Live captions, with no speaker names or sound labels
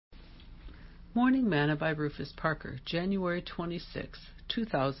Morning Manna by Rufus Parker, January 26,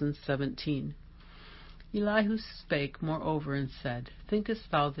 2017. Elihu spake moreover and said, Thinkest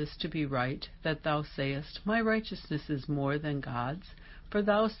thou this to be right, that thou sayest, My righteousness is more than God's? For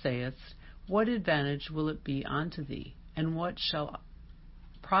thou sayest, What advantage will it be unto thee? And what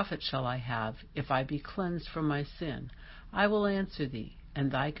profit shall I have, if I be cleansed from my sin? I will answer thee,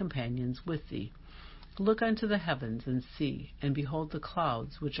 and thy companions with thee. Look unto the heavens and see, and behold the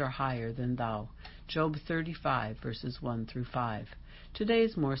clouds which are higher than thou. Job 35, verses 1 through 5.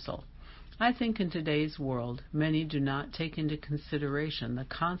 Today's morsel. I think in today's world, many do not take into consideration the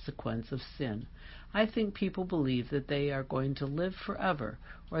consequence of sin. I think people believe that they are going to live forever,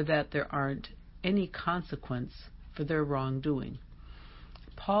 or that there aren't any consequence for their wrongdoing.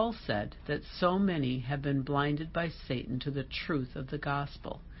 Paul said that so many have been blinded by Satan to the truth of the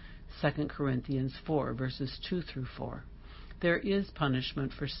gospel. 2 Corinthians 4, verses 2 through 4. There is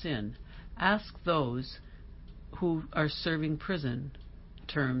punishment for sin. Ask those who are serving prison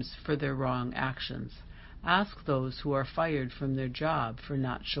terms for their wrong actions. Ask those who are fired from their job for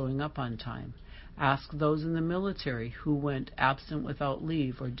not showing up on time. Ask those in the military who went absent without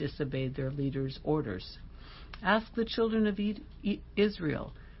leave or disobeyed their leaders' orders. Ask the children of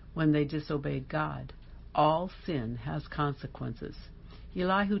Israel when they disobeyed God. All sin has consequences.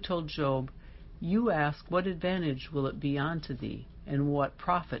 Elihu told Job, You ask, What advantage will it be unto thee? And what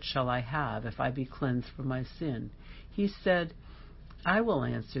profit shall I have, if I be cleansed from my sin? He said, I will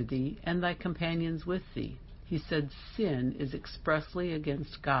answer thee, and thy companions with thee. He said, Sin is expressly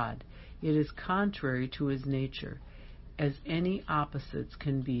against God. It is contrary to his nature, as any opposites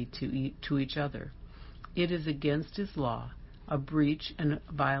can be to each other. It is against his law, a breach and a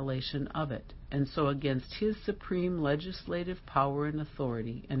violation of it, and so against his supreme legislative power and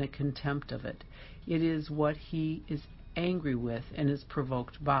authority, and a contempt of it. It is what he is angry with and is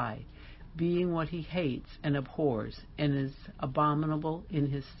provoked by, being what he hates and abhors, and is abominable in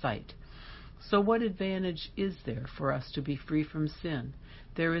his sight. So what advantage is there for us to be free from sin?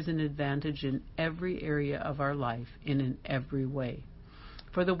 There is an advantage in every area of our life and in every way.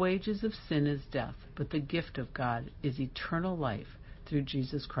 For the wages of sin is death, but the gift of God is eternal life through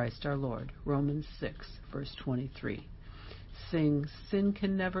Jesus Christ our Lord. Romans 6, verse 23. Sing, sin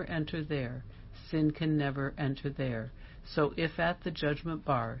can never enter there. Sin can never enter there. So if at the judgment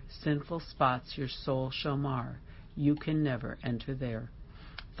bar sinful spots your soul shall mar, you can never enter there.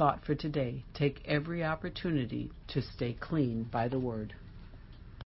 Thought for today. Take every opportunity to stay clean by the Word.